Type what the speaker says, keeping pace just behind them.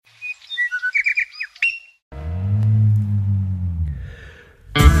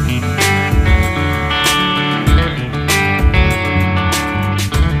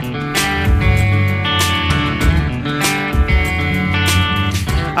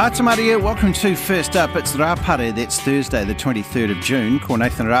Atamaria, welcome to First Up. It's Rapare, that's Thursday the 23rd of June. Ko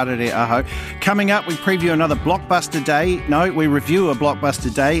Nathan Rarere aho. Coming up, we preview another blockbuster day. No, we review a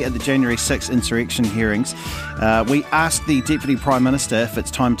blockbuster day at the January 6th insurrection hearings. We asked the Deputy Prime Minister if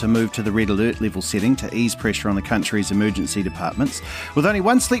it's time to move to the red alert level setting to ease pressure on the country's emergency departments. With only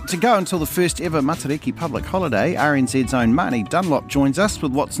one sleep to go until the first ever Matariki public holiday, RNZ's own Marnie Dunlop joins us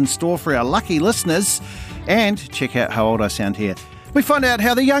with what's in store for our lucky listeners. And check out how old I sound here. We find out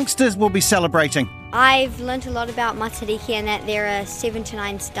how the youngsters will be celebrating. I've learnt a lot about Matariki and that there are 7 to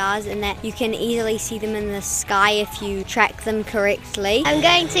 9 stars and that you can easily see them in the sky if you track them correctly. I'm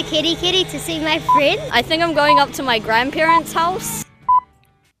going to Keri Keri to see my friend. I think I'm going up to my grandparents' house.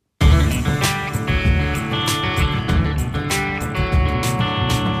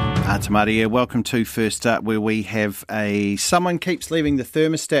 Tamaria, welcome to First Up, where we have a someone keeps leaving the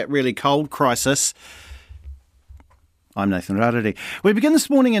thermostat really cold crisis. I'm Nathan Rarere. We begin this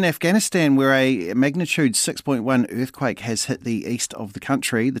morning in Afghanistan, where a magnitude 6.1 earthquake has hit the east of the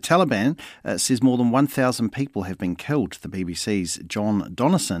country. The Taliban says more than 1,000 people have been killed. The BBC's John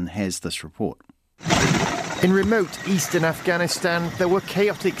Donnison has this report. In remote eastern Afghanistan, there were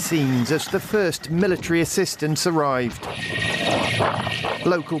chaotic scenes as the first military assistance arrived.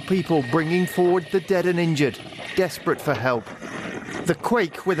 Local people bringing forward the dead and injured, desperate for help. The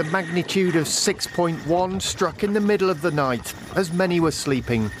quake, with a magnitude of 6.1, struck in the middle of the night as many were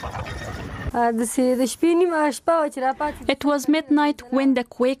sleeping. It was midnight when the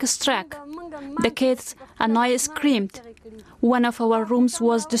quake struck. The kids and I screamed. One of our rooms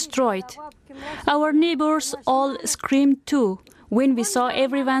was destroyed. Our neighbors all screamed too when we saw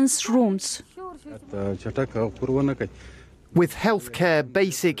everyone's rooms. With healthcare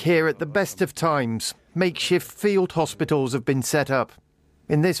basic here at the best of times, makeshift field hospitals have been set up.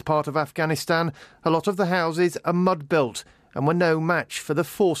 In this part of Afghanistan, a lot of the houses are mud-built and were no match for the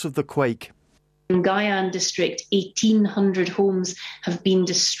force of the quake. In Gayan district, 1,800 homes have been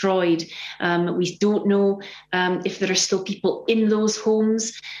destroyed. We don't know if there are still people in those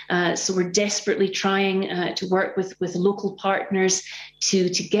homes, so we're desperately trying to work with local partners to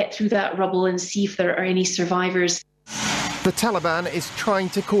get through that rubble and see if there are any survivors. The Taliban is trying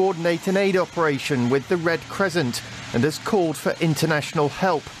to coordinate an aid operation with the Red Crescent and has called for international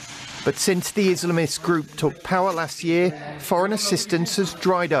help. But since the Islamist group took power last year, foreign assistance has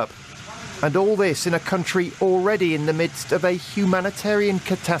dried up. And all this in a country already in the midst of a humanitarian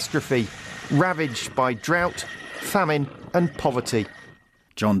catastrophe, ravaged by drought, famine and poverty.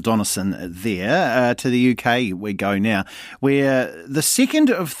 John Donnison there. To the UK we go now, where the second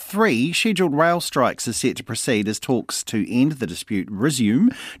of 3 scheduled rail strikes is set to proceed as talks to end the dispute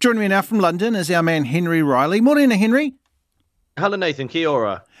resume. Joining me now from London is our man Henry Riley. Morning, Henry. Hello, Nathan. Kia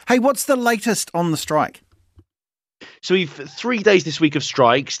ora. Hey, what's the latest on the strike? So we've 3 days this week of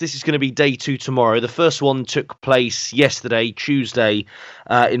strikes. This is going to be day 2 tomorrow. The first one took place yesterday, Tuesday,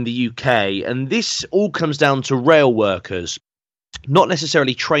 in the UK. And this all comes down to rail workers. Not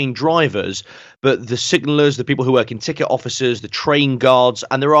necessarily train drivers, but the signallers, the people who work in ticket offices, the train guards,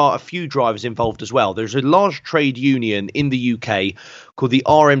 and there are a few drivers involved as well. There's a large trade union in the UK called the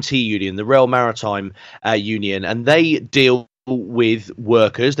RMT Union, the Rail Maritime Union, and they deal with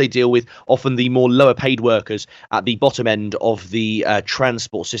workers. They deal with often the more lower paid workers at the bottom end of the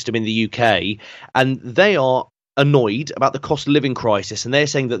transport system in the UK, and they are annoyed about the cost of living crisis, and they're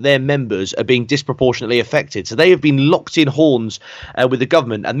saying that their members are being disproportionately affected. So they have been locked in horns with the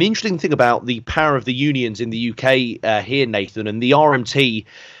government. And the interesting thing about the power of the unions in the UK here, Nathan, and the RMT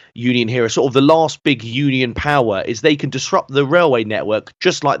union here are sort of the last big union power, is they can disrupt the railway network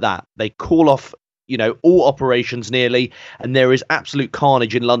just like that. They call off all operations nearly, and there is absolute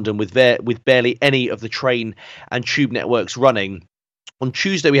carnage in London with barely any of the train and tube networks running. On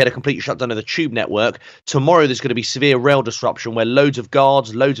Tuesday, we had a complete shutdown of the tube network. Tomorrow, there's going to be severe rail disruption where loads of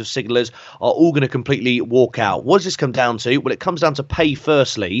guards, loads of signallers are all going to completely walk out. What does this come down to? Well, it comes down to pay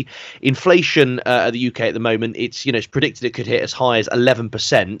firstly. Inflation at the UK at the moment, it's predicted it could hit as high as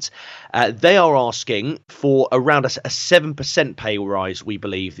 11%. They are asking for around a 7% pay rise, we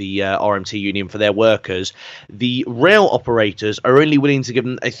believe, the RMT union, for their workers. The rail operators are only willing to give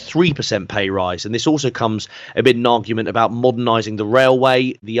them a 3% pay rise. And this also comes amid an argument about modernising the railway.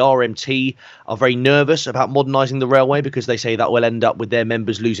 The RMT are very nervous about modernising the railway because they say that will end up with their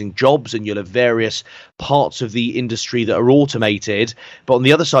members losing jobs, and you'll have various parts of the industry that are automated. But on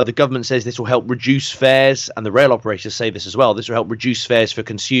the other side, the government says this will help reduce fares, and the rail operators say this as well. This will help reduce fares for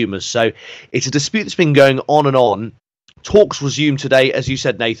consumers. So it's a dispute that's been going on and on Talks resume today, as you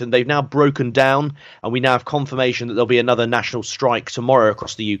said, Nathan. They've now broken down, and we now have confirmation that there'll be another national strike tomorrow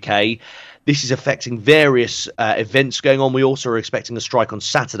across the UK. This is affecting various events going on. We also are expecting a strike on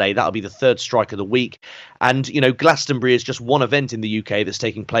Saturday. That'll be the third strike of the week. And, Glastonbury is just one event in the UK that's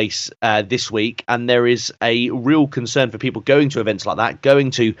taking place this week. And there is a real concern for people going to events like that,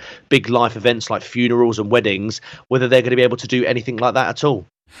 going to big life events like funerals and weddings, whether they're going to be able to do anything like that at all.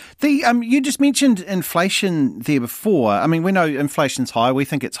 You just mentioned inflation there before. I mean, we know inflation's high. We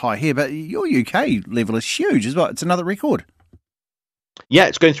think it's high here, but your UK level is huge as well. It's another record. Yeah,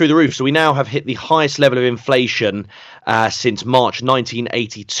 it's going through the roof. So we now have hit the highest level of inflation since March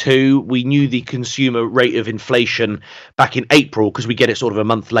 1982. We knew the consumer rate of inflation back in April, because we get it sort of a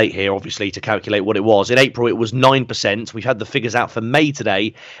month late here, obviously, to calculate what it was. In April, it was 9%. We've had the figures out for May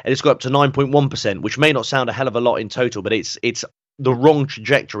today, and it's got up to 9.1%, which may not sound a hell of a lot in total, but it's the wrong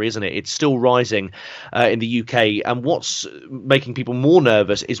trajectory, isn't it? It's still rising in the UK. And what's making people more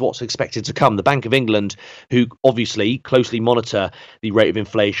nervous is what's expected to come. The Bank of England, who obviously closely monitor the rate of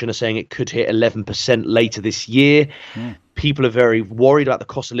inflation, are saying it could hit 11% later this year. People are very worried about the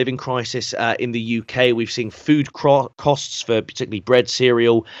cost of living crisis in the UK. We've seen food costs for particularly bread,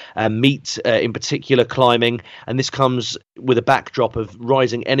 cereal, meat in particular climbing. And this comes with a backdrop of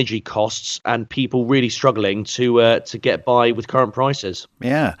rising energy costs and people really struggling to get by with current prices.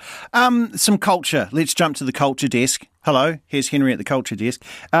 Yeah. Some culture. Let's jump to the culture desk. Hello, here's Henry at the culture desk.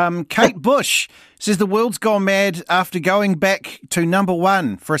 Kate Bush says the world's gone mad after going back to number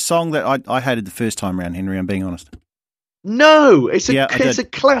one for a song that I hated the first time around, Henry, I'm being honest. No, it's a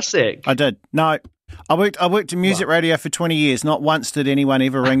classic. I did. No, I worked in music radio for 20 years. Not once did anyone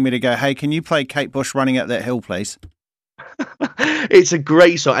ever ring me to go, hey, can you play Kate Bush Running Up That Hill, please? It's a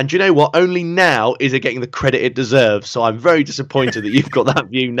great song. And do you know what? Only now is it getting the credit it deserves. So I'm very disappointed that you've got that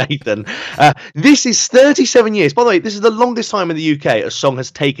view, Nathan. This is 37 years. By the way, this is the longest time in the UK a song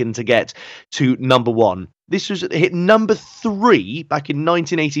has taken to get to number one. This was hit number 3 back in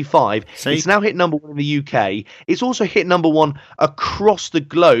 1985. See? It's now hit number 1 in the UK. It's also hit number 1 across the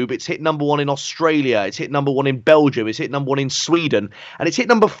globe. It's hit number 1 in Australia. It's hit number 1 in Belgium. It's hit number 1 in Sweden. And it's hit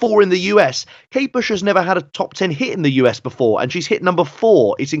number 4 in the US. Kate Bush has never had a top 10 hit in the US before, and she's hit number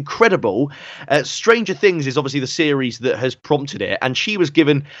 4. It's incredible. Stranger Things is obviously the series that has prompted it, and she's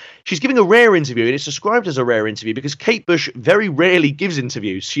giving a rare interview, and it's described as a rare interview because Kate Bush very rarely gives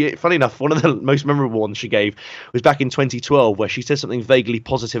interviews. Funny enough, one of the most memorable ones she gave was back in 2012, where she said something vaguely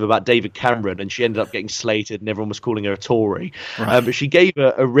positive about David Cameron, and she ended up getting slated and everyone was calling her a Tory. Right. But she gave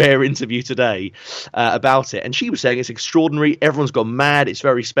a rare interview today about it, and she was saying it's extraordinary. Everyone's gone mad. It's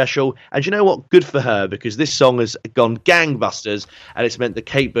very special. And you know what? Good for her, because this song has gone gangbusters, and it's meant that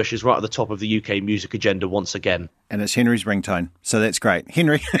Kate Bush is right at the top of the UK music agenda once again. And it's Henry's ringtone, so that's great.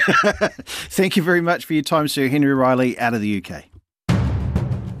 Henry, thank you very much for your time, Sir Henry Riley, out of the UK.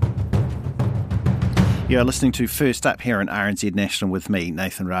 You're listening to First Up here on RNZ National with me,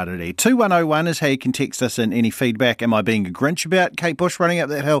 Nathan Rarere. 2101 is how you can text us in any feedback. Am I being a Grinch about Kate Bush running up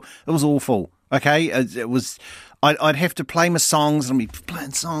that hill? It was awful, okay? It was... I'd have to play my songs, and I'd be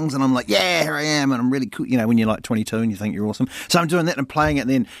playing songs, and I'm like, yeah, here I am, and I'm really cool. You know, when you're like 22 and you think you're awesome. So I'm doing that and playing it,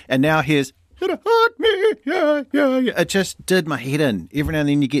 and now here's... It hurt me, yeah. It just did my head in. Every now and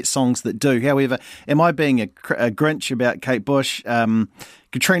then you get songs that do. However, am I being a Grinch about Kate Bush?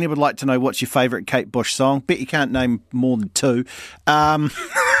 Katrina would like to know, what's your favourite Kate Bush song? Bet you can't name more than 2.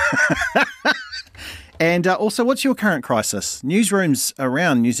 And also, what's your current crisis? Newsrooms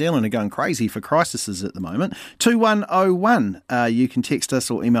around New Zealand are going crazy for crises at the moment. 2101. You can text us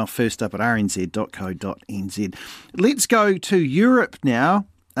or email firstup@rnz.co.nz. Let's go to Europe now.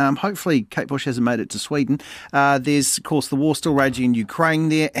 Hopefully Kate Bush hasn't made it to Sweden. There's, of course, the war still raging in Ukraine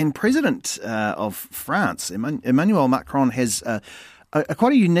there, and President of France, Emmanuel Macron, has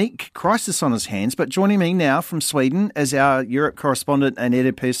quite a unique crisis on his hands. But joining me now from Sweden is our Europe correspondent,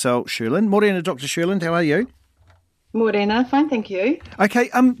 Aneta Persson-Sjölund. Morena, Dr. Sjölund, how are you? Morena, fine, thank you. Okay,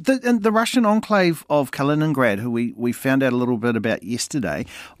 the Russian enclave of Kaliningrad, who we found out a little bit about yesterday,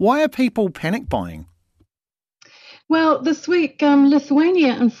 why are people panic buying? Well, this week,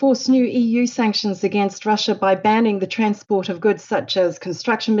 Lithuania enforced new EU sanctions against Russia by banning the transport of goods such as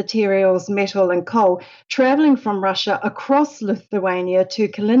construction materials, metal and coal travelling from Russia across Lithuania to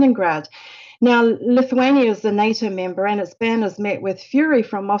Kaliningrad. Now, Lithuania is a NATO member, and its ban has met with fury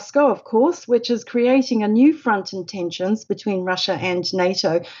from Moscow, of course, which is creating a new front in tensions between Russia and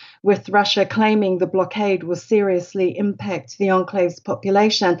NATO, with Russia claiming the blockade will seriously impact the enclave's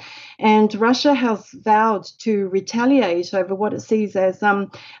population. And Russia has vowed to retaliate over what it sees as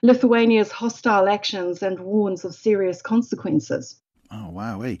Lithuania's hostile actions and warns of serious consequences. Oh,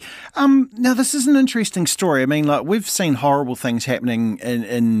 wowee. Now, this is an interesting story. I mean, like, we've seen horrible things happening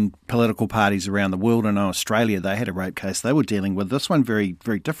in political parties around the world. I know Australia, they had a rape case they were dealing with. This one, very,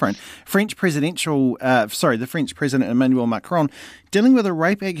 very different. The French President Emmanuel Macron dealing with a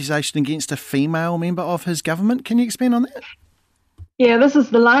rape accusation against a female member of his government. Can you expand on that? Yeah, this is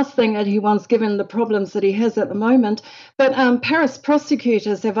the last thing that he wants, given the problems that he has at the moment. But Paris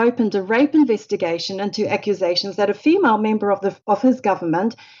prosecutors have opened a rape investigation into accusations that a female member of his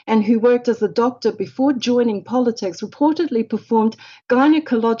government and who worked as a doctor before joining politics reportedly performed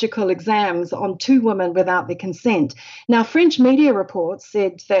gynecological exams on 2 women without their consent. Now, French media reports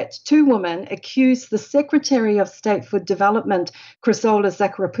said that 2 women accused the Secretary of State for Development, Chrysoula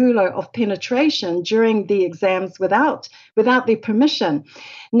Zacharopoulou, of penetration during the exams without their permission.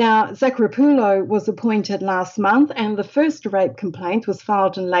 Now, Zacharopoulou was appointed last month, and the first rape complaint was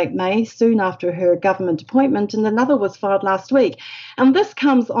filed in late May, soon after her government appointment, and another was filed last week. And this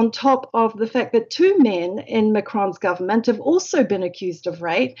comes on top of the fact that 2 men in Macron's government have also been accused of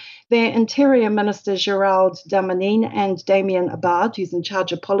rape. They're Interior Minister Gérald Darmanin and Damien Abad, who's in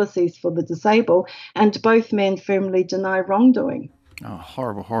charge of policies for the disabled, and both men firmly deny wrongdoing. Oh,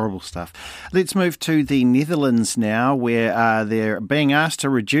 horrible, horrible stuff. Let's move to the Netherlands now, where they're being asked to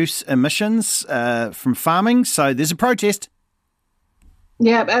reduce emissions from farming. So there's a protest.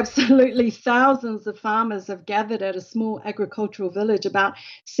 Yeah, absolutely. Thousands of farmers have gathered at a small agricultural village about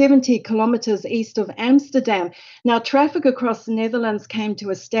 70 kilometres east of Amsterdam. Now, traffic across the Netherlands came to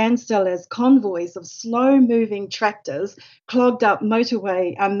a standstill as convoys of slow-moving tractors clogged up major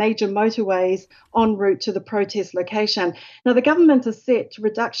motorways en route to the protest location. Now, the government has set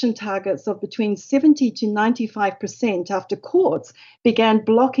reduction targets of between 70 to 95% after courts began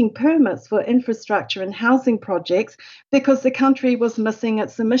blocking permits for infrastructure and housing projects because the country was missing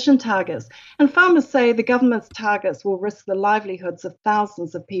its emission targets. And farmers say the government's targets will risk the livelihoods of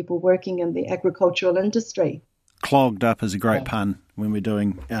thousands of people working in the agricultural industry. Clogged up is a great pun when we're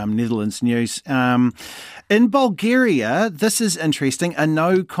doing Netherlands news. In Bulgaria, this is interesting, a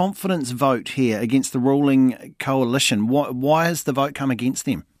no confidence vote here against the ruling coalition. Why has the vote come against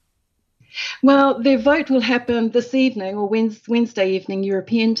them? Well, their vote will happen this evening or Wednesday evening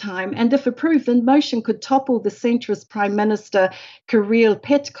European time, and if approved, the motion could topple the centrist Prime Minister Kirill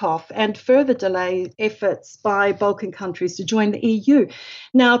Petkov and further delay efforts by Balkan countries to join the EU.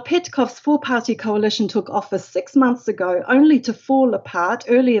 Now, Petkov's 4-party coalition took office 6 months ago, only to fall apart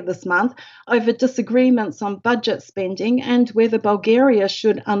earlier this month over disagreements on budget spending and whether Bulgaria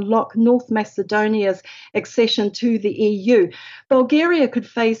should unlock North Macedonia's accession to the EU. Bulgaria could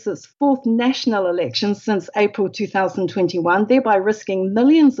face its 4th national elections since April 2021, thereby risking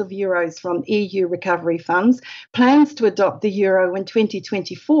millions of euros from EU recovery funds, plans to adopt the euro in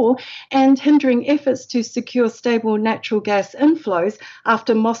 2024, and hindering efforts to secure stable natural gas inflows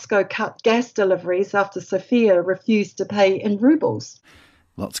after Moscow cut gas deliveries after Sofia refused to pay in rubles.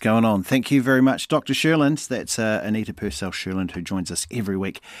 Lots going on. Thank you very much, Dr. Sherland. That's Anita Purcell-Sherland, who joins us every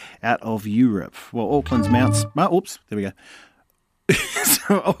week out of Europe. Well, Auckland's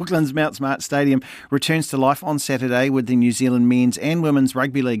Mount Smart Stadium returns to life on Saturday with the New Zealand men's and women's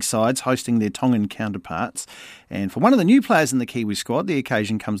rugby league sides hosting their Tongan counterparts. And for one of the new players in the Kiwi squad, the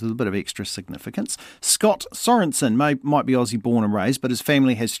occasion comes with a bit of extra significance. Scott Sorensen might be Aussie born and raised, but his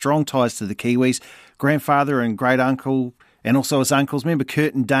family has strong ties to the Kiwis. Grandfather and great uncle, and also his uncles. Remember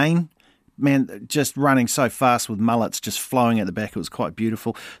Kurt and Dane? Man, just running so fast with mullets just flowing at the back. It was quite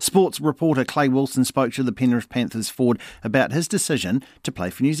beautiful. Sports reporter Clay Wilson spoke to the Penrith Panthers forward about his decision to play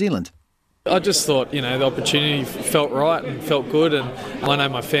for New Zealand. I just thought, the opportunity felt right and felt good, and I know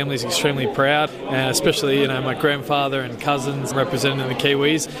my family's extremely proud, and especially, my grandfather and cousins representing the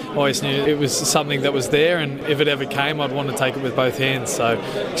Kiwis. I always knew it was something that was there, and if it ever came, I'd want to take it with both hands. So,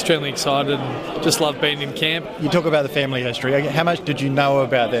 extremely excited and just love being in camp. You talk about the family history. How much did you know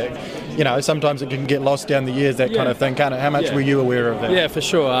about that? Sometimes it can get lost down the years, that kind of thing, can't it? How much were you aware of that? Yeah, for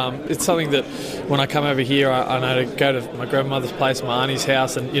sure. It's something that when I come over here, I know to go to my grandmother's place, my auntie's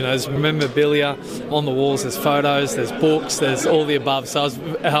house, and, there's memorabilia on the walls, there's photos, there's books, there's all the above. So I was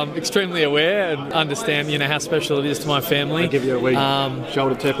extremely aware and understand, how special it is to my family. They give you a wee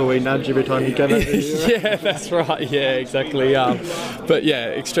shoulder tap, a wee nudge every time you come over here. Yeah, that's right. Yeah, exactly. But yeah,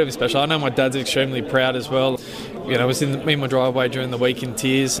 extremely special. I know my dad's extremely proud as well. was in my driveway during the week in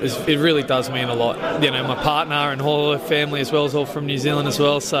tears. It really does mean a lot. My partner and all her family as well is all from New Zealand as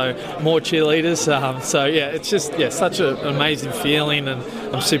well, so more cheerleaders. It's just such an amazing feeling, and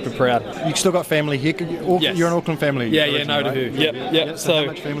I'm super proud. You still got family here? Yes. You're an Auckland family? Yeah, Notahu. Right? Yep. So how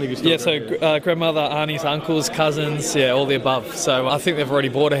much family have you still got? Grandmother, aunties, uncles, cousins, all the above. So I think they've already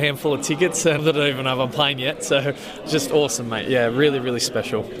bought a handful of tickets and they don't even know if I'm playing yet. So just awesome, mate. Yeah, really, really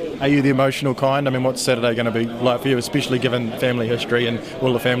special. Are you the emotional kind? I mean, what's Saturday going to be like for you, especially given family history and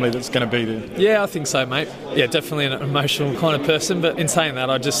all the family that's going to be there? Yeah, I think so, mate. Yeah, definitely an emotional kind of person. But in saying that,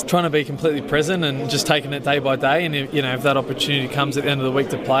 I'm just trying to be completely present and just taking it day by day. And if that opportunity comes at the end of the week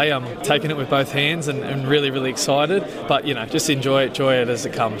to play, I'm taking it with both hands and really, really excited. But just enjoy it as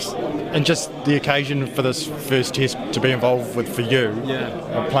it comes. And just the occasion for this first test to be involved with for you,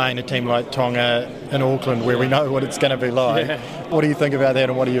 playing a team like Tonga in Auckland, where we know what it's going to be like. Yeah. What do you think about that,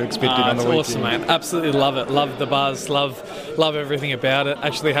 and what are you expecting on the weekend? It's awesome, mate. Absolutely love it. Love the buzz. Love everything about it.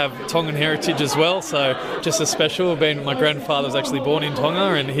 Actually have Tongan heritage as well, so just as special. My grandfather was actually born in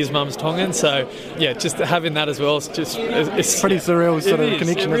Tonga, and his mum's Tongan, so just having that as well is it's pretty surreal sort of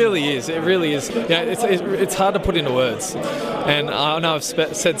connection. It really is. It's hard to put into words, and I know I've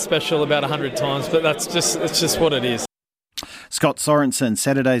said special about 100 times, but it's just what it is. Scott Sorensen,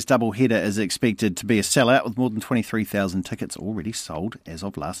 Saturday's doubleheader is expected to be a sellout with more than 23,000 tickets already sold as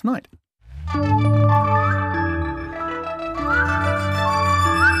of last night.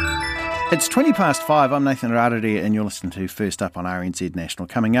 It's 5:20. I'm Nathan Rarere and you're listening to First Up on RNZ National.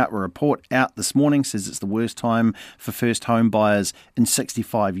 Coming up, a report out this morning says it's the worst time for first home buyers in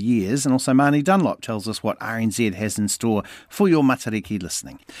 65 years. And also Marnie Dunlop tells us what RNZ has in store for your Matariki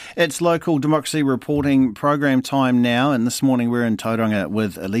listening. It's local democracy reporting program time now, and this morning we're in Tauranga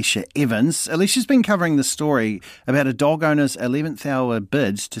with Alicia Evans. Alicia's been covering the story about a dog owner's 11th hour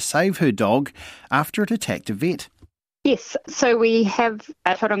bid to save her dog after it attacked a vet. Yes, so we have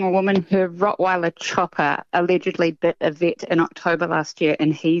a Tauranga woman, her Rottweiler Chopper allegedly bit a vet in October last year,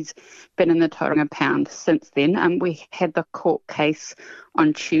 and he's been in the Tauranga pound since then. We had the court case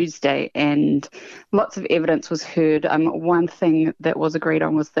on Tuesday and lots of evidence was heard. One thing that was agreed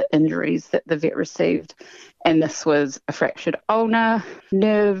on was the injuries that the vet received, and this was a fractured ulna,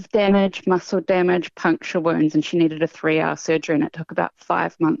 nerve damage, muscle damage, puncture wounds, and she needed a 3-hour surgery, and it took about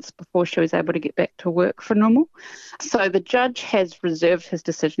 5 months before she was able to get back to work for normal. So the judge has reserved his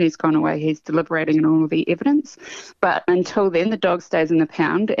decision. He's gone away. He's deliberating on all the evidence. But until then, the dog stays in the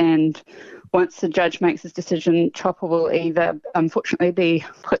pound, and once the judge makes his decision, Chopper will either, unfortunately, be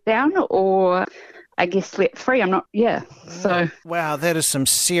put down or, I guess, let free. So wow, that is some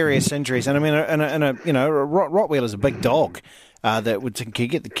serious injuries. And I mean, a Rottweiler's a big dog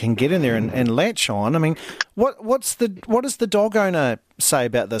that can get in there and latch on. I mean, what does the dog owner say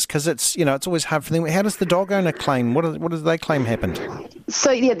about this? Because it's always hard for them. How does the dog owner claim? What do they claim happened?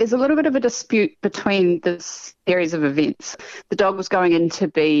 So there's a little bit of a dispute between this series of events. The dog was going in to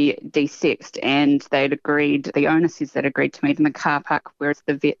be desexed, and the owner says they'd agreed to meet in the car park, whereas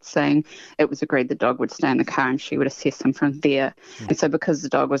the vet's saying it was agreed the dog would stay in the car and she would assess him from there. And so because the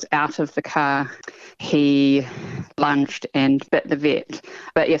dog was out of the car, he lunged and bit the vet.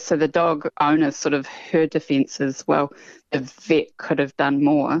 But so the dog owner sort of, her defence is, well, the vet could have done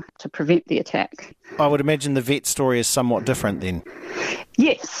more to prevent the attack. I would imagine the vet story is somewhat different then.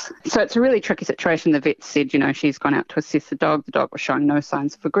 Yes. So it's a really tricky situation. The vet said, she's gone out to assess the dog. The dog was showing no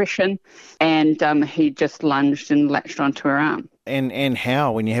signs of aggression, and he just lunged and latched onto her arm. And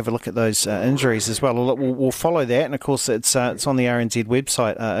how, when you have a look at those injuries as well. We'll follow that, and of course it's on the RNZ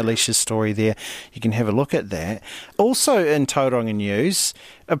website, Alicia's story there. You can have a look at that. Also in Tauranga news,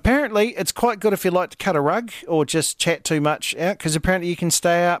 apparently it's quite good if you like to cut a rug or just chat too much out, because apparently you can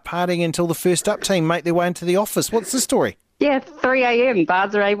stay out partying until the First Up team make their way into the office. What's the story? Yeah, 3 a.m.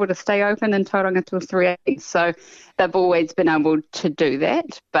 Bars are able to stay open in Tauranga till 3 a.m. So they've always been able to do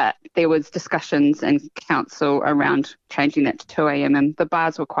that, but there was discussions in council around changing that to 2 a.m. and the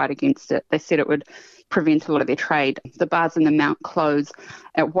bars were quite against it. They said it would prevent a lot of their trade. The bars in the Mount close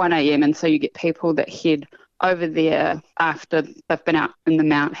at 1 a.m. and so you get people that head over there after they've been out in the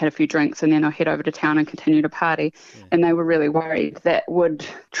Mount, had a few drinks, and then they'll head over to town and continue to party. Yeah. And they were really worried that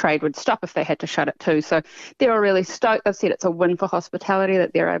trade would stop if they had to shut it too. So they were really stoked. They've said it's a win for hospitality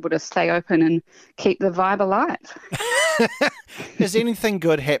that they're able to stay open and keep the vibe alive. Is anything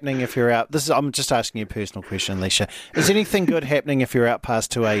good happening if you're out? I'm just asking you a personal question, Alicia. Is anything good happening if you're out past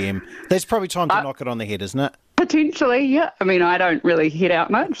 2 a.m? There's probably time to knock it on the head, isn't it? Potentially, yeah. I mean, I don't really head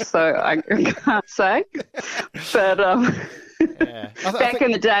out much, so I can't say. But Yeah. Back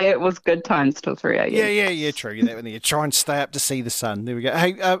in the day, it was good times till 3 a.m. Yeah, true. That when you try and stay up to see the sun. There we go.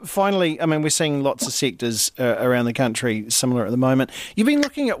 Hey, finally, I mean, we're seeing lots of sectors around the country similar at the moment. You've been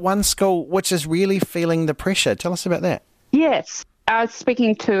looking at one school which is really feeling the pressure. Tell us about that. Yes. I was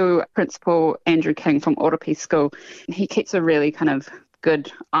speaking to Principal Andrew King from Oropi School. He keeps a really kind of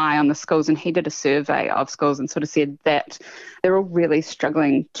good eye on the schools, and he did a survey of schools and sort of said that they're all really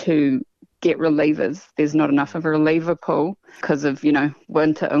struggling to get relievers. There's not enough of a reliever pool because of,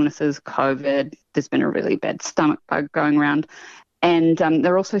 winter illnesses, COVID. There's been a really bad stomach bug going around. And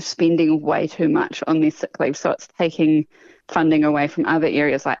they're also spending way too much on their sick leave. So it's taking funding away from other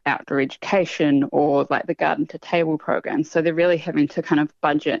areas like outdoor education or like the garden to table programs. So they're really having to kind of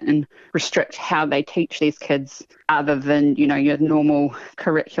budget and restrict how they teach these kids other than, your normal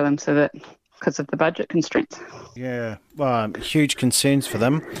curriculum because of the budget constraints. Yeah, well, huge concerns for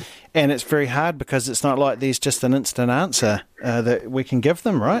them. And it's very hard because it's not like there's just an instant answer that we can give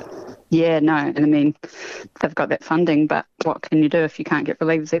them, right? Yeah, no. And I mean, they've got that funding, but what can you do if you can't get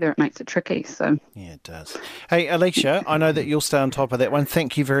relievers either? It makes it tricky. So yeah, it does. Hey, Alicia, I know that you'll stay on top of that one.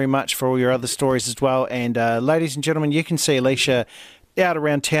 Thank you very much for all your other stories as well. And ladies and gentlemen, you can see Alicia out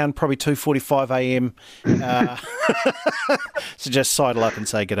around town, probably 2:45 a.m. So just sidle up and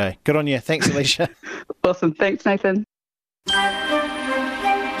say g'day. Good on you. Thanks, Alicia. Awesome. Thanks, Nathan.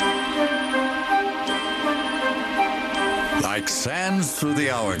 Like sands through the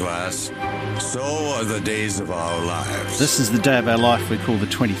hourglass, so are the days of our lives. This is the day of our life we call the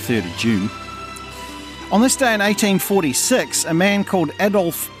 23rd of June. On this day in 1846, a man called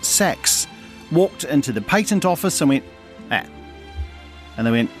Adolf Sax walked into the patent office and went, And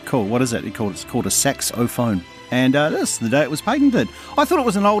they went, cool, what is it? It's called a saxophone. And this is the day it was patented. I thought it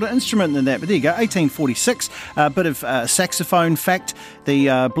was an older instrument than that, but there you go, 1846. A bit of saxophone fact.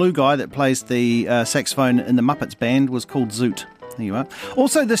 The blue guy that plays the saxophone in the Muppets band was called Zoot. There you are.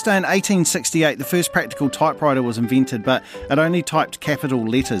 Also this day in 1868, the first practical typewriter was invented, but it only typed capital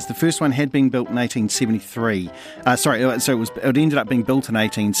letters. The first one had been built in 1873. It ended up being built in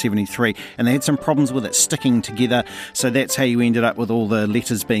 1873, and they had some problems with it sticking together, so that's how you ended up with all the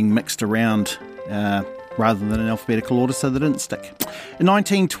letters being mixed around rather than in alphabetical order, so they didn't stick. In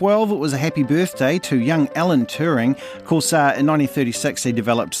 1912, it was a happy birthday to young Alan Turing. Of course, in 1936, he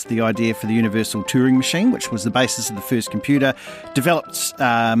developed the idea for the Universal Turing Machine, which was the basis of the first computer. Developed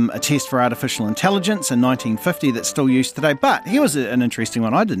a test for artificial intelligence in 1950 that's still used today. But here was an interesting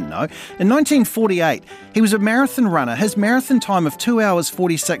one I didn't know. In 1948, he was a marathon runner. His marathon time of 2 hours,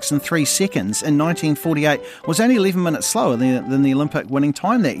 46 and 3 seconds in 1948 was only 11 minutes slower than the Olympic winning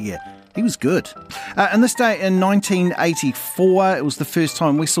time that year. He was good. And this day in 1984, it was the first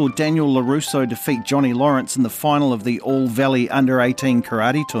time we saw Daniel LaRusso defeat Johnny Lawrence in the final of the All-Valley Under-18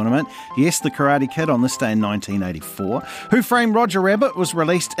 Karate Tournament. Yes, the Karate Kid on this day in 1984. Who Framed Roger Rabbit was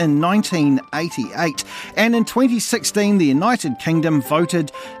released in 1988. And in 2016, the United Kingdom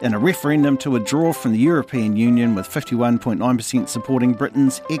voted in a referendum to withdraw from the European Union, with 51.9% supporting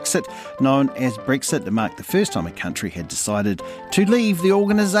Britain's exit, known as Brexit, to mark the first time a country had decided to leave the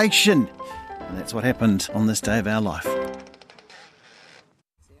organisation. And that's what happened on this day of our life.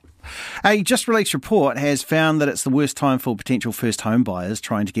 A just-released report has found that it's the worst time for potential first home buyers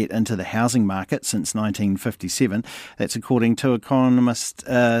trying to get into the housing market since 1957. That's according to economist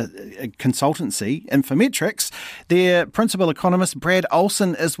consultancy Infometrics. Their principal economist, Brad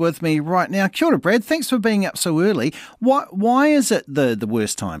Olsen, is with me right now. Kia ora, Brad. Thanks for being up so early. Why is it the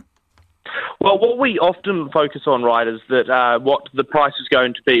worst time? Well, what we often focus on, right, is that what the price is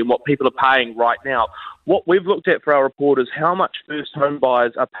going to be and what people are paying right now. What we've looked at for our report is how much first home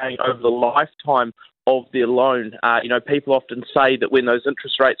buyers are paying over the lifetime of their loan. People often say that when those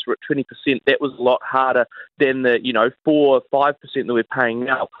interest rates were at 20%, that was a lot harder than the 4 or 5% that we're paying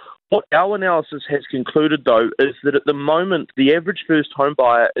now. What our analysis has concluded, though, is that at the moment, the average first home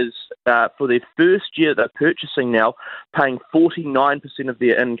buyer is, for their first year they're purchasing now, paying 49% of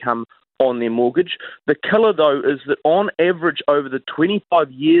their income on their mortgage. The killer, though, is that on average over the 25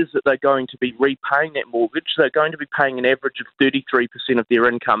 years that they're going to be repaying that mortgage, they're going to be paying an average of 33% of their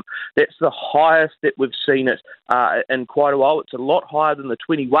income. That's the highest that we've seen it in quite a while. It's a lot higher than the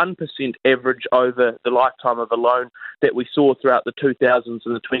 21% average over the lifetime of a loan that we saw throughout the 2000s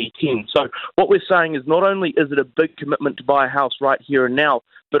and the 2010s. So what we're saying is not only is it a big commitment to buy a house right here and now,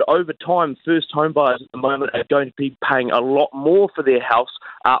 but over time, first home buyers at the moment are going to be paying a lot more for their house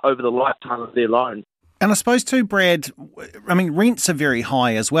over the lifetime of their loan. And I suppose too, Brad, rents are very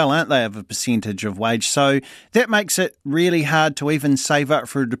high as well, aren't they, of a percentage of wage? So that makes it really hard to even save up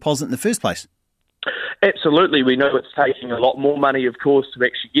for a deposit in the first place. Absolutely. We know it's taking a lot more money, of course, to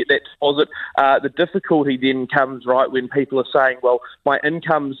actually get that deposit. The difficulty then comes, right, when people are saying, well, my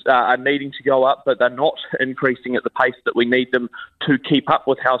incomes are needing to go up, but they're not increasing at the pace that we need them to keep up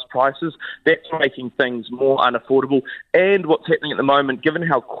with house prices. That's making things more unaffordable. And what's happening at the moment, given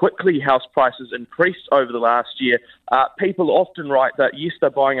how quickly house prices increased over the last year, people often write that, yes, they're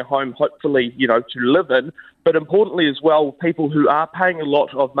buying a home, hopefully, to live in, but importantly as well, people who are paying a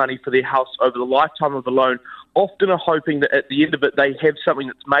lot of money for their house over the lifetime of the loan often are hoping that at the end of it they have something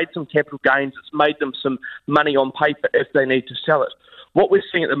that's made some capital gains, it's made them some money on paper if they need to sell it. What we're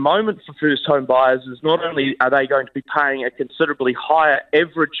seeing at the moment for first home buyers is not only are they going to be paying a considerably higher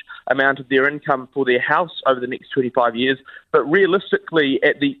average amount of their income for their house over the next 25 years, but realistically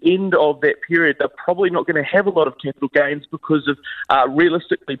at the end of that period they're probably not going to have a lot of capital gains because of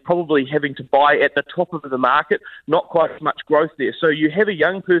realistically probably having to buy at the top of the market, not quite as much growth there. So you have a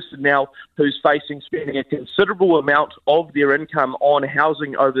young person now who's facing spending a considerable amount of their income on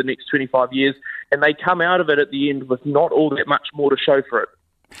housing over the next 25 years, and they come out of it at the end with not all that much more to show for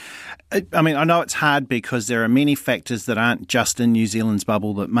it. I mean, I know it's hard because there are many factors that aren't just in New Zealand's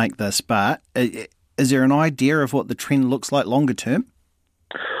bubble that make this, but is there an idea of what the trend looks like longer term?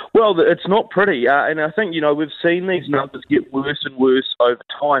 Well, it's not pretty, and I think, we've seen these numbers get worse and worse over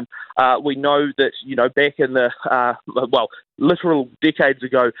time. We know that, back in the, literal decades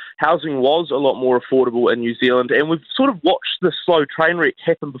ago, housing was a lot more affordable in New Zealand, and we've sort of watched the slow train wreck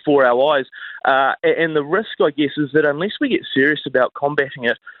happen before our eyes. And the risk, I guess, is that unless we get serious about combating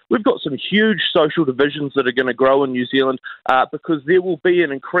it, we've got some huge social divisions that are going to grow in New Zealand because there will be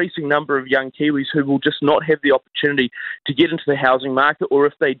an increasing number of young Kiwis who will just not have the opportunity to get into the housing market, or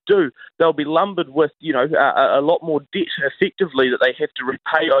if they do, they'll be lumbered with, a lot more debt effectively that they have to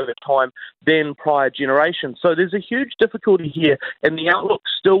repay over time than prior generations. So there's a huge difficulty here, and the outlook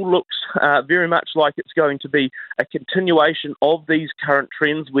still looks very much like it's going to be a continuation of these current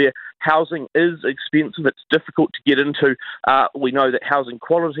trends where housing is expensive, it's difficult to get into. We know that housing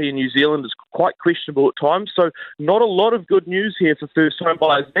quality in New Zealand is quite questionable at times, so not a lot of good news here for first home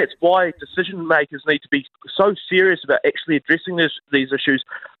buyers. That's why decision makers need to be so serious about actually addressing these issues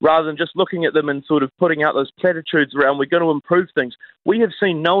rather than just looking at them and sort of putting out those platitudes around we're going to improve things. We have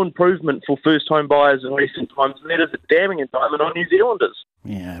seen no improvement for first home buyers in recent times, and that is a damning indictment on New Zealanders.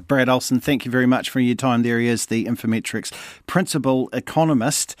 Yeah, Brad Olsen, thank you very much for your time. There he is, the Infometrics principal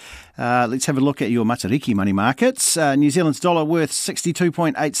economist. Let's have a look at your Matariki money markets. New Zealand's dollar worth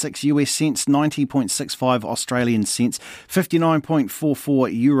 62.86 US cents, 90.65 Australian cents,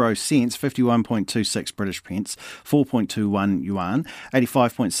 59.44 euro cents, 51.26 British pence, 4.21 yuan,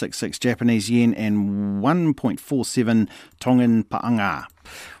 85.66 Japanese yen, and 1.47 Tongan pa'anga.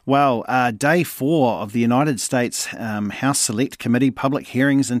 Well, day 4 of the United States House Select Committee public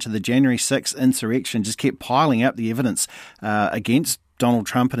hearings into the January 6th insurrection just kept piling up the evidence against Donald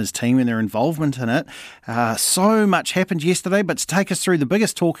Trump and his team and their involvement in it. So much happened yesterday, but to take us through the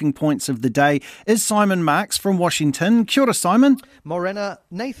biggest talking points of the day is Simon Marks from Washington. Kia ora, Simon. Morena,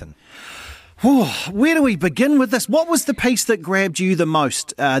 Nathan. Where do we begin with this? What was the piece that grabbed you the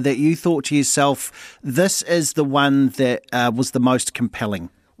most, that you thought to yourself, this is the one that was the most compelling?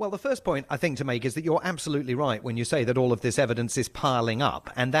 Well, the first point I think to make is that you're absolutely right when you say that all of this evidence is piling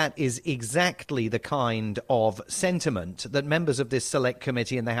up, and that is exactly the kind of sentiment that members of this select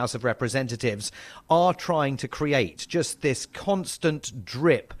committee in the House of Representatives are trying to create, just this constant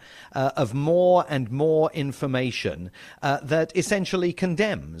drip of more and more information that essentially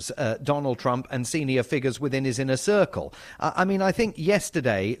condemns Donald Trump and senior figures within his inner circle. I think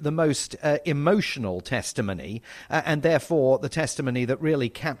yesterday the most emotional testimony, and therefore the testimony that really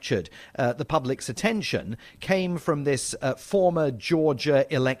captured the public's attention, came from this former Georgia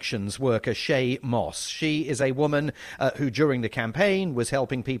elections worker, Shaye Moss. She is a woman who during the campaign was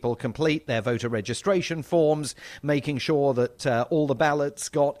helping people complete their voter registration forms, making sure that all the ballots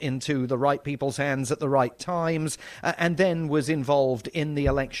got into the right people's hands at the right times, and then was involved in the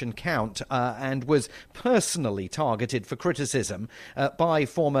election count and was personally targeted for criticism by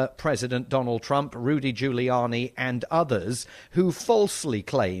former President Donald Trump, Rudy Giuliani, and others who falsely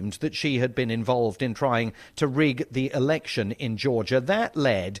claimed that she had been involved in trying to rig the election in Georgia. That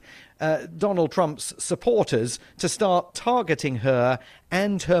led Donald Trump's supporters to start targeting her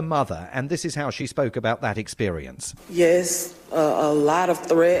and her mother. And this is how she spoke about that experience. Yes, a lot of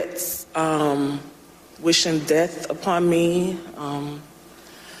threats, wishing death upon me,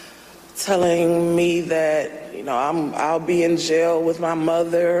 telling me that, I'll be in jail with my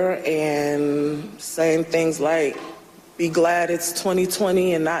mother, and saying things like, be glad it's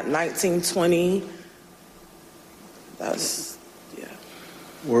 2020 and not 1920.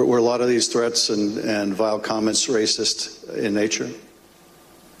 Were a lot of these threats and vile comments racist in nature?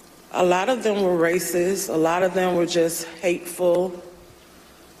 A lot of them were racist. A lot of them were just hateful.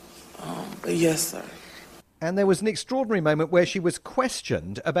 But yes, sir. And there was an extraordinary moment where she was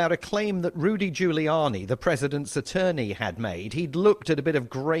questioned about a claim that Rudy Giuliani, the president's attorney, had made. He'd looked at a bit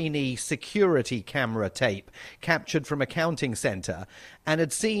of grainy security camera tape captured from a counting centre and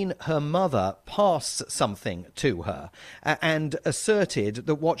had seen her mother pass something to her and asserted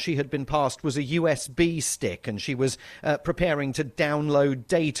that what she had been passed was a USB stick and she was preparing to download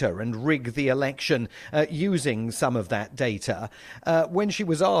data and rig the election using some of that data. When she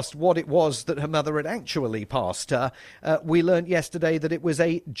was asked what it was that her mother had actually passed her, we learnt yesterday that it was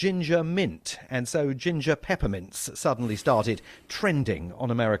a ginger mint, and so ginger peppermints suddenly started trending on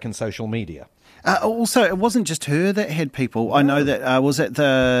American social media. Also, it wasn't just her that had people. I know that was it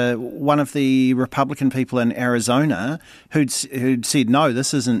one of the Republican people in Arizona who'd said, no,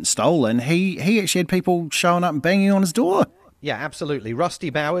 this isn't stolen. He actually had people showing up and banging on his door. Yeah, absolutely.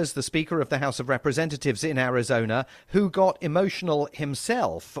 Rusty Bowers, the Speaker of the House of Representatives in Arizona, who got emotional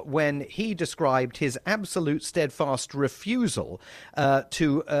himself when he described his absolute steadfast refusal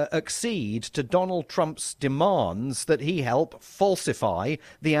to accede to Donald Trump's demands that he help falsify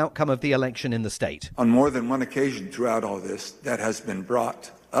the outcome of the election in the state. On more than one occasion throughout all this, that has been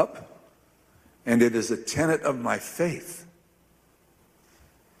brought up, and it is a tenet of my faith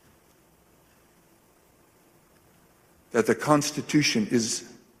that the Constitution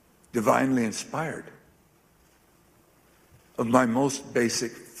is divinely inspired of my most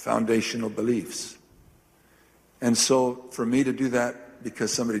basic foundational beliefs. And so for me to do that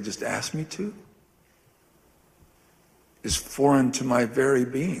because somebody just asked me to is foreign to my very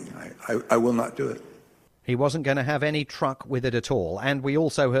being. I will not do it. He wasn't going to have any truck with it at all. And we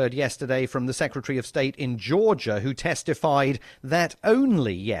also heard yesterday from the Secretary of State in Georgia, who testified that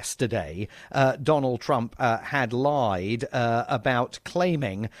only yesterday Donald Trump had lied about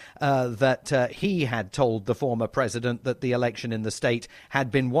claiming that he had told the former president that the election in the state had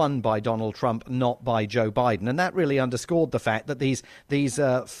been won by Donald Trump, not by Joe Biden. And that really underscored the fact that these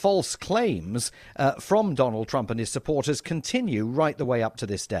false claims from Donald Trump and his supporters continue right the way up to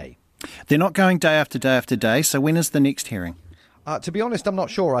this day. They're not going day after day after day, so when is the next hearing? To be honest, I'm not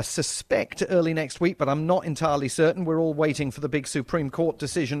sure. I suspect early next week, but I'm not entirely certain. We're all waiting for the big Supreme Court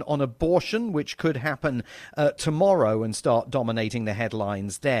decision on abortion, which could happen tomorrow and start dominating the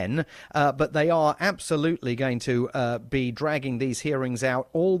headlines then. But they are absolutely going to be dragging these hearings out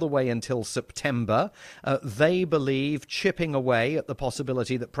all the way until September. They believe chipping away at the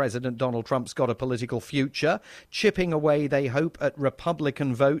possibility that President Donald Trump's got a political future, chipping away, they hope, at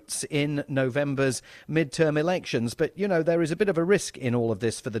Republican votes in November's midterm elections. But, you know, there is a bit of a risk in all of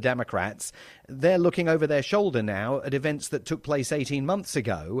this for the Democrats. They're looking over their shoulder now at events that took place 18 months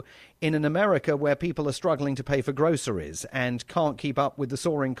ago in an America where people are struggling to pay for groceries and can't keep up with the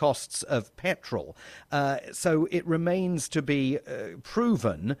soaring costs of petrol. So it remains to be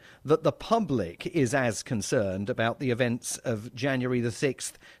proven that the public is as concerned about the events of January the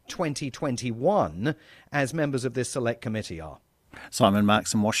 6th, 2021, as members of this select committee are. Simon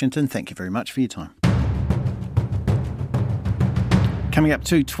Marks in Washington, thank you very much for your time. Coming up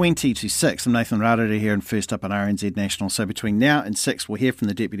to 20 to 6, I'm Nathan Rarere here and First Up on RNZ National. So between now and 6, we'll hear from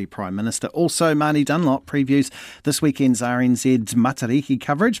the Deputy Prime Minister. Also, Marnie Dunlop previews this weekend's RNZ Matariki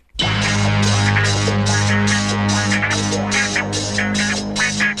coverage.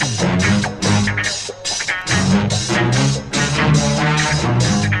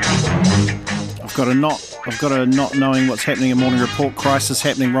 I've got a not knowing what's happening in Morning Report crisis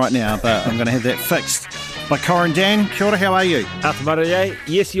happening right now, but I'm going to have that fixed. By Corin Dan. Kia ora, how are you?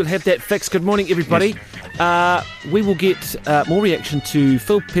 Yes, you'll have that fixed. Good morning, everybody. Yes. We will get more reaction to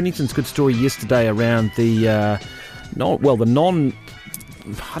Phil Pennington's good story yesterday around the I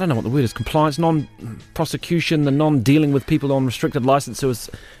don't know what the word is, compliance, non-prosecution, the non-dealing with people on restricted licences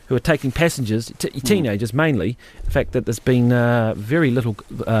who are taking passengers, teenagers mainly. The fact that there's been very little...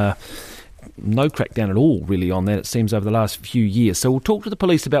 no crackdown at all, really, on that, it seems, over the last few years. So we'll talk to the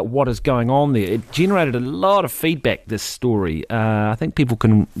police about what is going on there. It generated a lot of feedback, this story. I think people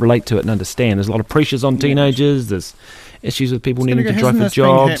can relate to it and understand. There's a lot of pressures on teenagers. There's issues with people needing to drive for jobs. Hasn't this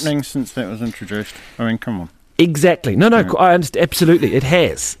been happening since that was introduced? I mean, come on. Exactly. No, I understand. Absolutely, it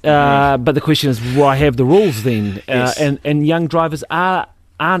has. But the question is, why have the rules then? Yes. And young drivers are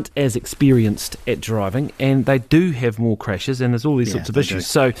aren't as experienced at driving, and they do have more crashes, and there's all these sorts of issues.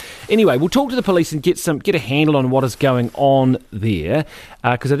 So anyway, we'll talk to the police and get a handle on what is going on there,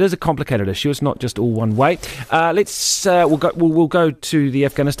 because it is a complicated issue. It's not just all one way. We'll go to the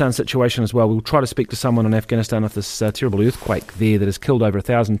Afghanistan situation as well. We'll try to speak to someone in Afghanistan of this terrible earthquake there that has killed over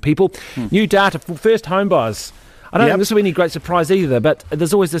 1,000 people. New data for first home buyers. I don't think this will be any great surprise either, but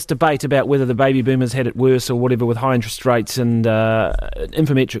there's always this debate about whether the baby boomers had it worse or whatever with high interest rates, and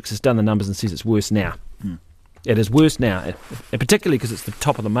Infometrics has done the numbers and says it's worse now. It is worse now, and particularly because it's the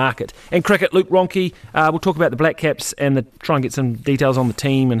top of the market. And cricket, Luke Ronke, we'll talk about the Black Caps and try and get some details on the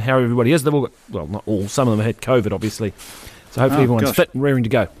team and how everybody is. They've all got, well, not all, some of them had COVID, obviously. So hopefully everyone's fit and raring to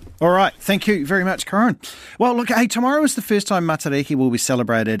go. All right. Thank you very much, Corin. Well, look, hey, tomorrow is the first time Matariki will be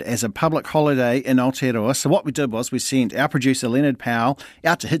celebrated as a public holiday in Aotearoa. So what we did was we sent our producer, Leonard Powell,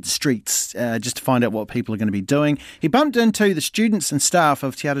 out to hit the streets just to find out what people are going to be doing. He bumped into the students and staff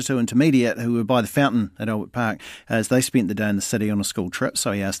of Te Atatū Intermediate who were by the fountain at Albert Park as they spent the day in the city on a school trip.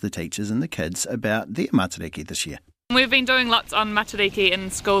 So he asked the teachers and the kids about their Matariki this year. We've been doing lots on Matariki in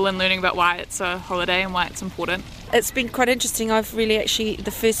school and learning about why it's a holiday and why it's important. It's been quite interesting. I've really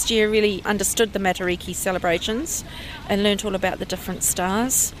the first year really understood the Matariki celebrations and learnt all about the different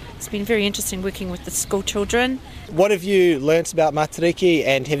stars. It's been very interesting working with the school children. What have you learnt about Matariki,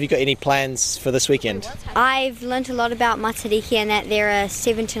 and have you got any plans for this weekend? I've learnt a lot about Matariki and that there are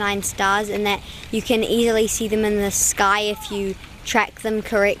 7 to 9 stars and that you can easily see them in the sky if you track them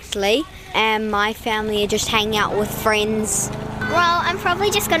correctly. And my family are just hanging out with friends. Well, I'm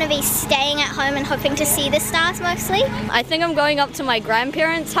probably just going to be staying at home and hoping to see the stars mostly. I think I'm going up to my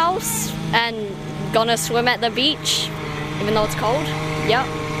grandparents' house and gonna swim at the beach, even though it's cold. Yep.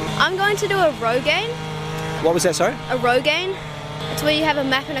 I'm going to do a Rogaine. What was that, sorry? A Rogaine. It's where you have a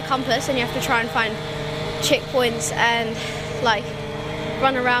map and a compass and you have to try and find checkpoints and like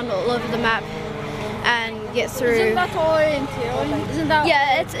run around all over the map and get through. Isn't that orienteering?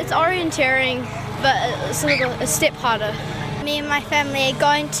 Yeah, it's orienteering, but it's a little a step harder. Me and my family are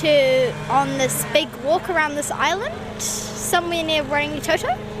going on this big walk around this island, somewhere near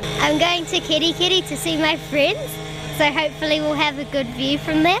Rangitoto. I'm going to Keri Keri to see my friends, so hopefully we'll have a good view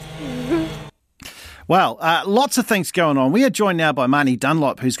from there. Well, lots of things going on. We are joined now by Marnie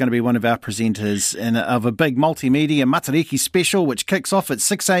Dunlop, who's going to be one of our presenters of a big multimedia Matariki special, which kicks off at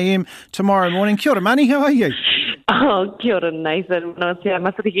 6 a.m. tomorrow morning. Kia ora, Marnie, how are you? Oh, kia ora, Nathan. When I was here at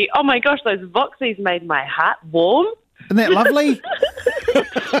Matariki, oh my gosh, those Voxies made my heart warm. Isn't that lovely?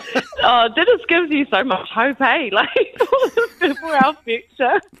 That just gives you so much hope, eh? Like, for our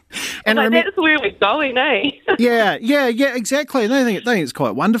future. And that's where we're going, eh? Yeah, exactly. And I think it's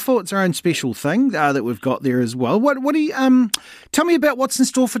quite wonderful. It's our own special thing that we've got there as well. What do you, tell me about what's in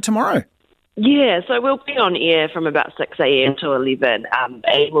store for tomorrow. Yeah, so we'll be on air from about 6 a.m. to 11, and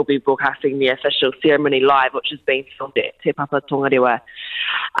we'll be broadcasting the official ceremony live, which is being filmed at Te Papa Tongarewa.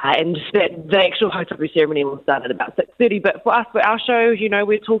 And the actual hautapu ceremony will start at about 6:30. But for us, for our show,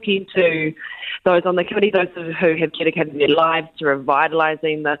 we're talking to those on the committee, those who have dedicated their lives to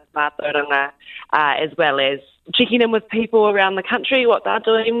revitalising the mātauranga, as well as checking in with people around the country, what they're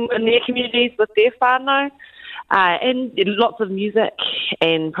doing in their communities with their whānau. And lots of music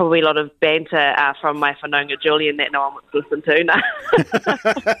and probably a lot of banter from my whanaunga Julian that no one wants to listen to.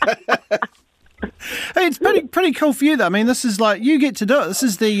 Hey, it's pretty cool for you, though. I mean, this is like, you get to do it. This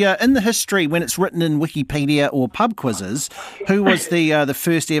is the in the history when it's written in Wikipedia or pub quizzes, who was the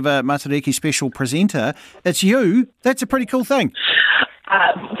first ever Matariki special presenter. It's you. That's a pretty cool thing.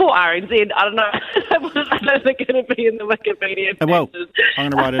 For RNZ, I don't know. I don't think it's going to be in the Wikipedia pages. Well, I'm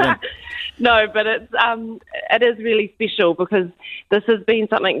going to write it in. No, but it is really special because this has been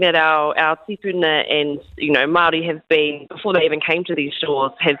something that our tipuna and Māori have been, before they even came to these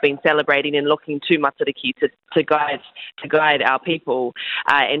shores, have been celebrating and looking to Matariki to guide our people.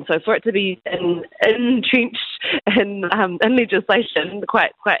 And so for it to be entrenched in legislation,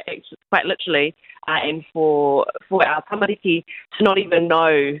 quite literally. And for our tamariki to not even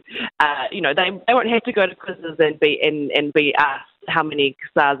know, they won't have to go to quizzes and be asked how many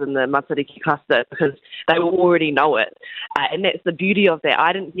stars in the Matariki cluster because they will already know it, and that's the beauty of that.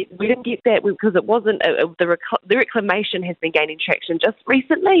 We didn't get that because it wasn't the reclamation has been gaining traction just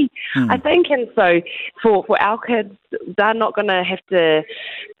recently, I think, and so for our kids, they're not going to have to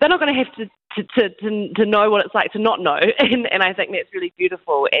know what it's like to not know, and I think that's really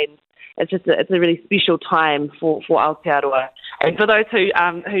beautiful and. It's a really special time for Aotearoa And for those who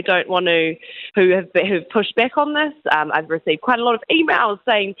don't want to, who've pushed back on this, I've received quite a lot of emails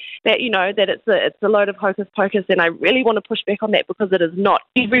saying that that it's a load of hocus pocus, and I really want to push back on that because it is not.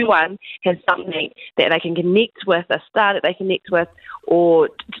 Everyone has something that they can connect with, a star that they connect with, or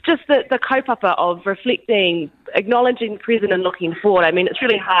just the kaupapa of reflecting, acknowledging the present and looking forward. I mean, it's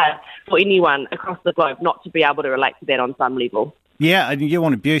really hard for anyone across the globe not to be able to relate to that on some level. Yeah, and you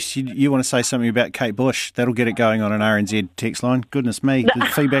want abuse, you want to say something about Kate Bush. That'll get it going on an RNZ text line. Goodness me, the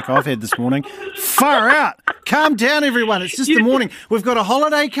feedback I've had this morning. Far out. Calm down, everyone. It's just the morning. We've got a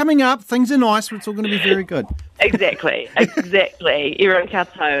holiday coming up. Things are nice. It's all going to be very good. Exactly. Everyone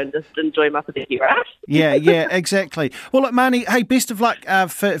koutou and just enjoy Matariki, right? Yeah, exactly. Well, look, Marnie, hey, best of luck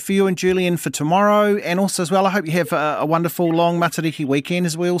for you and Julian for tomorrow, and also as well, I hope you have a wonderful long Matariki weekend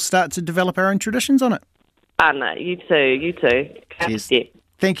as we all start to develop our own traditions on it. No, you too. Cheers.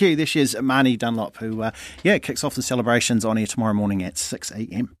 Thank you. This is Marnie Dunlop, who kicks off the celebrations on air tomorrow morning at 6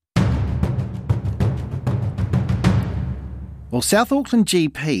 a.m. Well, South Auckland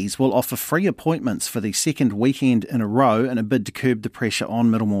GPs will offer free appointments for the second weekend in a row in a bid to curb the pressure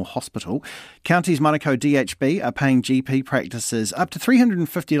on Middlemore Hospital. Counties Manukau DHB are paying GP practices up to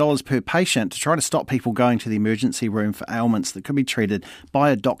 $350 per patient to try to stop people going to the emergency room for ailments that could be treated by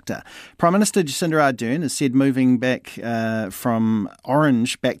a doctor. Prime Minister Jacinda Ardern has said moving back from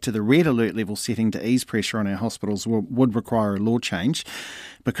orange back to the red alert level setting to ease pressure on our hospitals would require a law change,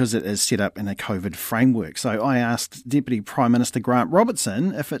 because it is set up in a COVID framework. So I asked Deputy Prime Minister Grant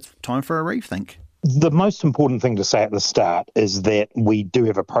Robertson if it's time for a rethink. The most important thing to say at the start is that we do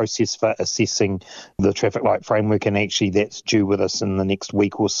have a process for assessing the traffic light framework, and actually that's due with us in the next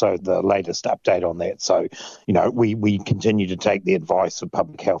week or so, the latest update on that. So, we continue to take the advice of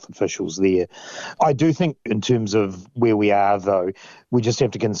public health officials there. I do think in terms of where we are, though, we just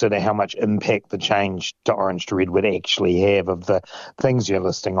have to consider how much impact the change to orange to red would actually have of the things you're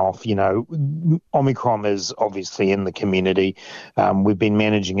listing off. Omicron is obviously in the community. We've been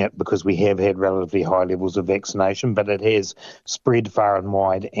managing it because we have had relatively high levels of vaccination, but it has spread far and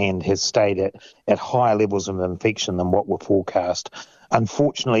wide and has stayed at higher levels of infection than what were forecast.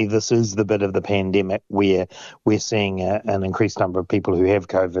 Unfortunately, this is the bit of the pandemic where we're seeing an increased number of people who have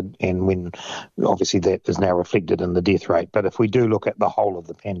COVID, and when obviously that is now reflected in the death rate. But if we do look at the whole of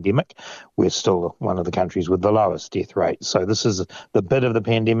the pandemic, we're still one of the countries with the lowest death rate. So this is the bit of the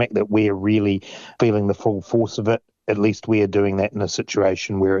pandemic that we're really feeling the full force of it. At least we are doing that in a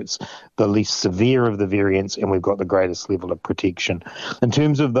situation where it's the least severe of the variants and we've got the greatest level of protection. In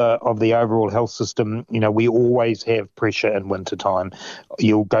terms of the overall health system, we always have pressure in wintertime.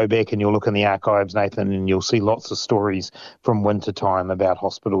 You'll go back and you'll look in the archives, Nathan, and you'll see lots of stories from wintertime about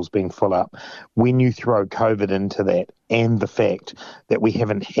hospitals being full up. When you throw COVID into that, and the fact that we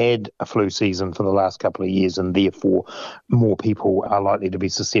haven't had a flu season for the last couple of years and therefore more people are likely to be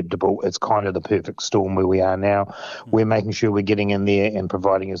susceptible, it's kind of the perfect storm where we are now. We're making sure we're getting in there and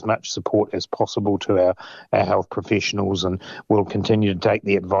providing as much support as possible to our health professionals, and we'll continue to take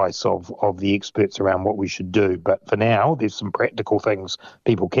the advice of the experts around what we should do. But for now, there's some practical things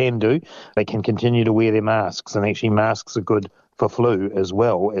people can do. They can continue to wear their masks, and actually masks are good for flu as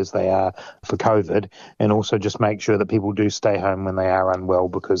well as they are for COVID, and also just make sure that people do stay home when they are unwell,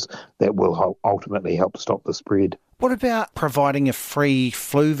 because that will ultimately help stop the spread. What about providing a free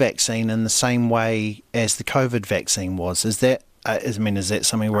flu vaccine in the same way as the COVID vaccine was? Is that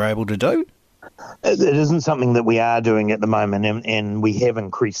something we're able to do? It isn't something that we are doing at the moment, and we have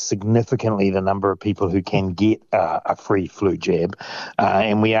increased significantly the number of people who can get a free flu jab,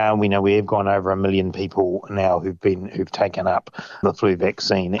 and we know we have gone over 1 million people now who've taken up the flu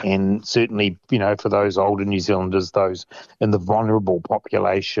vaccine, and certainly for those older New Zealanders, those in the vulnerable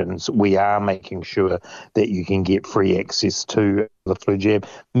populations, we are making sure that you can get free access to the flu jab.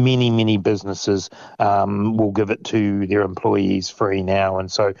 Many businesses will give it to their employees free now,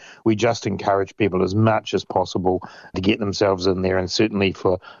 and so we just encourage people as much as possible to get themselves in there, and certainly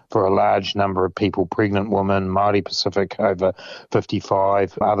for a large number of people, pregnant women, Māori Pacific over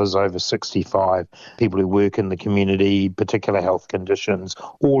 55, others over 65, people who work in the community, particular health conditions,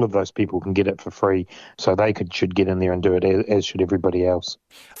 all of those people can get it for free, so they should get in there and do it, as should everybody else.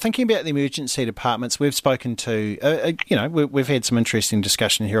 Thinking about the emergency departments, we've spoken to, we've had some interesting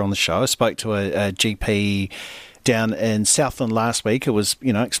discussion here on the show. I spoke to a GP down in Southland last week. It was,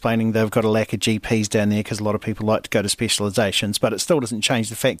 explaining they've got a lack of GPs down there because a lot of people like to go to specialisations, but it still doesn't change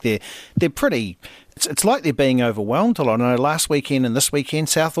the fact they're pretty... It's like they're being overwhelmed a lot. I know last weekend and this weekend,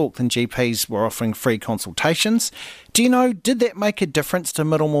 South Auckland GPs were offering free consultations. Do you know, did that make a difference to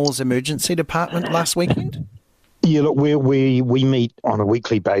Middlemore's emergency department last weekend? Yeah, look, we meet on a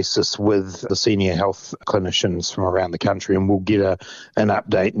weekly basis with the senior health clinicians from around the country, and we'll get an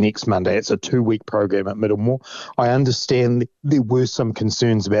update next Monday. It's a 2-week program at Middlemore. I understand there were some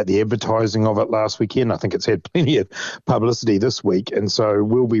concerns about the advertising of it last weekend. I think it's had plenty of publicity this week, and so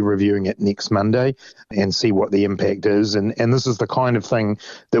we'll be reviewing it next Monday and see what the impact is. And this is the kind of thing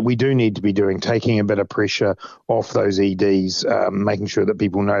that we do need to be doing, taking a bit of pressure off those EDs, making sure that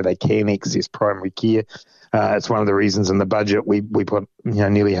people know they can access primary care. It's one of the reasons in the budget we put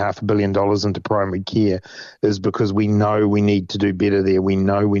nearly $500 million into primary care, is because we know we need to do better there. We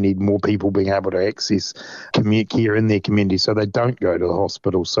know we need more people being able to access care in their community so they don't go to the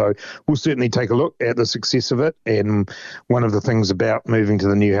hospital. So we'll certainly take a look at the success of it. And one of the things about moving to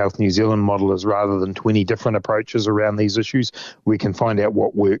the New Health New Zealand model is rather than 20 different approaches around these issues, we can find out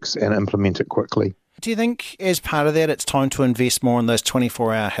what works and implement it quickly. Do you think as part of that it's time to invest more in those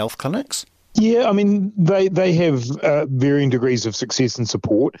 24-hour health clinics? Yeah, I mean, they have varying degrees of success and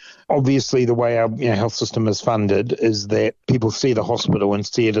support. Obviously, the way our health system is funded is that people see the hospital and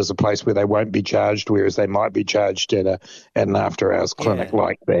see it as a place where they won't be charged, whereas they might be charged at an after-hours clinic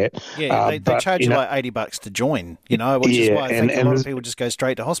like that. Yeah, they charge you like $80 to join, which is why I think a lot of people just go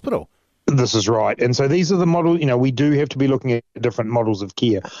straight to hospital. This is right. And so these are the models, we do have to be looking at different models of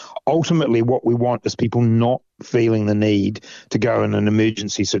care. Ultimately, what we want is people not feeling the need to go in an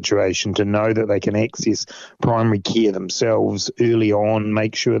emergency situation, to know that they can access primary care themselves early on,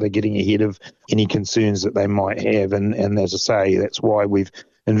 make sure they're getting ahead of any concerns that they might have. And as I say, that's why we've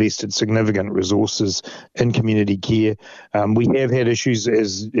invested significant resources in community care. We have had issues,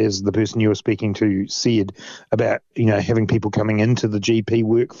 as the person you were speaking to said, about having people coming into the GP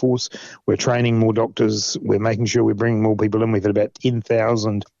workforce. We're training more doctors. We're making sure we're bringing more people in. We've had about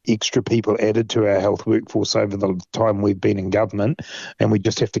 10,000 extra people added to our health workforce over the time we've been in government, and we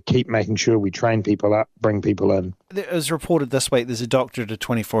just have to keep making sure we train people up, bring people in. It was reported this week there's a doctor at a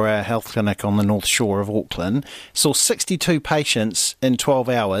 24-hour health clinic on the North Shore of Auckland, saw 62 patients in 12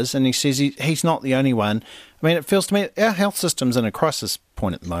 hours, and he says he's not the only one. I mean, it feels to me our health system's in a crisis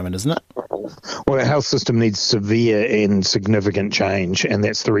point at the moment, isn't it? Well, our health system needs severe and significant change, and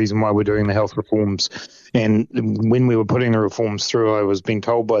that's the reason why we're doing the health reforms. And when we were putting the reforms through, I was being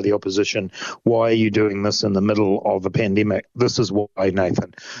told by the opposition, why are you doing this in the middle of a pandemic? This is why,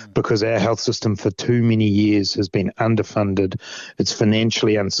 Nathan, because our health system for too many years has been underfunded, it's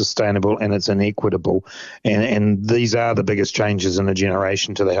financially unsustainable, and it's inequitable. And these are the biggest changes in a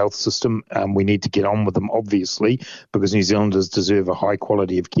generation to the health system. We need to get on with them, obviously, because New Zealanders deserve a high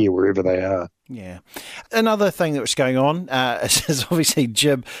quality of care wherever they are. Yeah. Another thing that was going on is obviously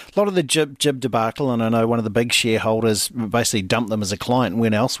Jib. A lot of the Jib debacle, and I know one of the big shareholders basically dumped them as a client and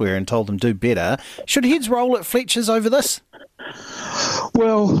went elsewhere and told them do better. Should heads roll at Fletcher's over this?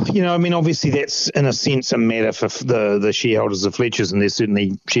 Well, obviously that's in a sense a matter for the shareholders of Fletcher's, and there's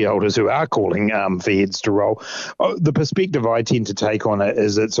certainly shareholders who are calling for heads to roll. The perspective I tend to take on it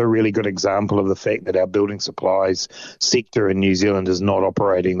is it's a really good example of the fact that our building supplies sector in New Zealand is not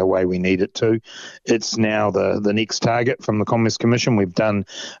operating the way we need it to. It's now the next target from the Commerce Commission. We've done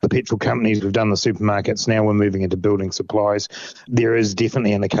the petrol companies, we've done the supermarkets, now we're moving into building supplies. There is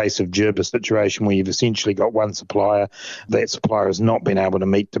definitely, in the case of Jib, a situation where you've essentially got one supplier. That supplier has not been able to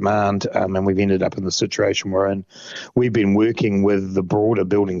meet demand, and we've ended up in the situation we're in. We've been working with the broader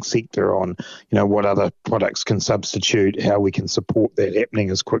building sector on, what other products can substitute, how we can support that happening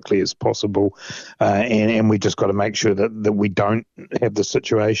as quickly as possible, and we just got to make sure that we don't have the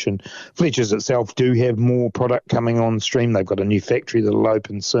situation. Fletcher's itself do have more product coming on stream. They've got a new factory that'll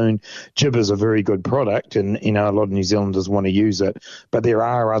open soon. Jib is a very good product, and a lot of New Zealanders want to use it, but there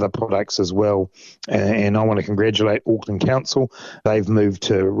are other products as well, and I want to congratulate Auckland Council. They've moved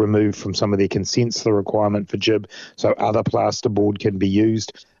to remove from some of their consents the requirement for Jib so other plasterboard can be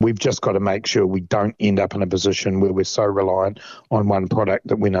used. We've just got to make sure we don't end up in a position where we're so reliant on one product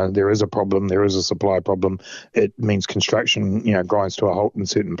that we know there is a problem, there is a supply problem. It means construction, grinds to a halt in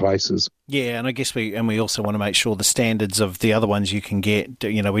certain places. Yeah, and I guess we also want to make sure the standards of the other ones you can get,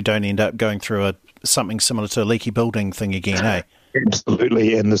 we don't end up going through something similar to a leaky building thing again, eh?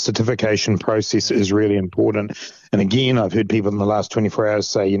 Absolutely, and the certification process is really important. And again, I've heard people in the last 24 hours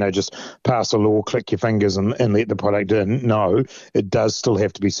say, just pass a law, click your fingers and let the product in. No, it does still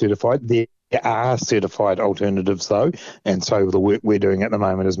have to be certified. There are certified alternatives, though, and so the work we're doing at the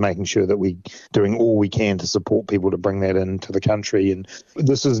moment is making sure that we're doing all we can to support people to bring that into the country. And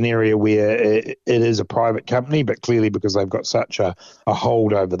this is an area where it is a private company, but clearly because they've got such a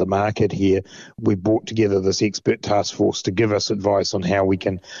hold over the market here, we've brought together this expert task force to give us advice on how we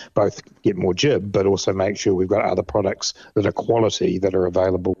can both get more Jib, but also make sure we've got other products that are quality that are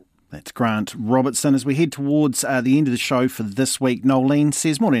available. That's Grant Robertson. As we head towards the end of the show for this week, Nolene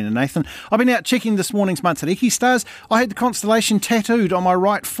says, morning, Nathan. I've been out checking this morning's Matariki stars. I had the constellation tattooed on my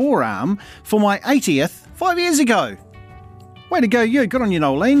right forearm for my 80th 5 years ago. Way to go, you. Good on you,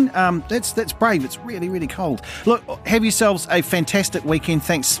 Nolene. That's brave. It's really, really cold. Look, have yourselves a fantastic weekend.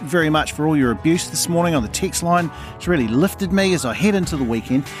 Thanks very much for all your abuse this morning on the text line. It's really lifted me as I head into the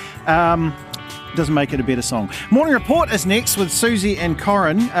weekend. Doesn't make it a better song. Morning Report is next with Susie and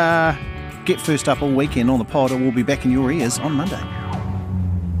Corin. Get first up all weekend on the pod, or we'll be back in your ears on Monday.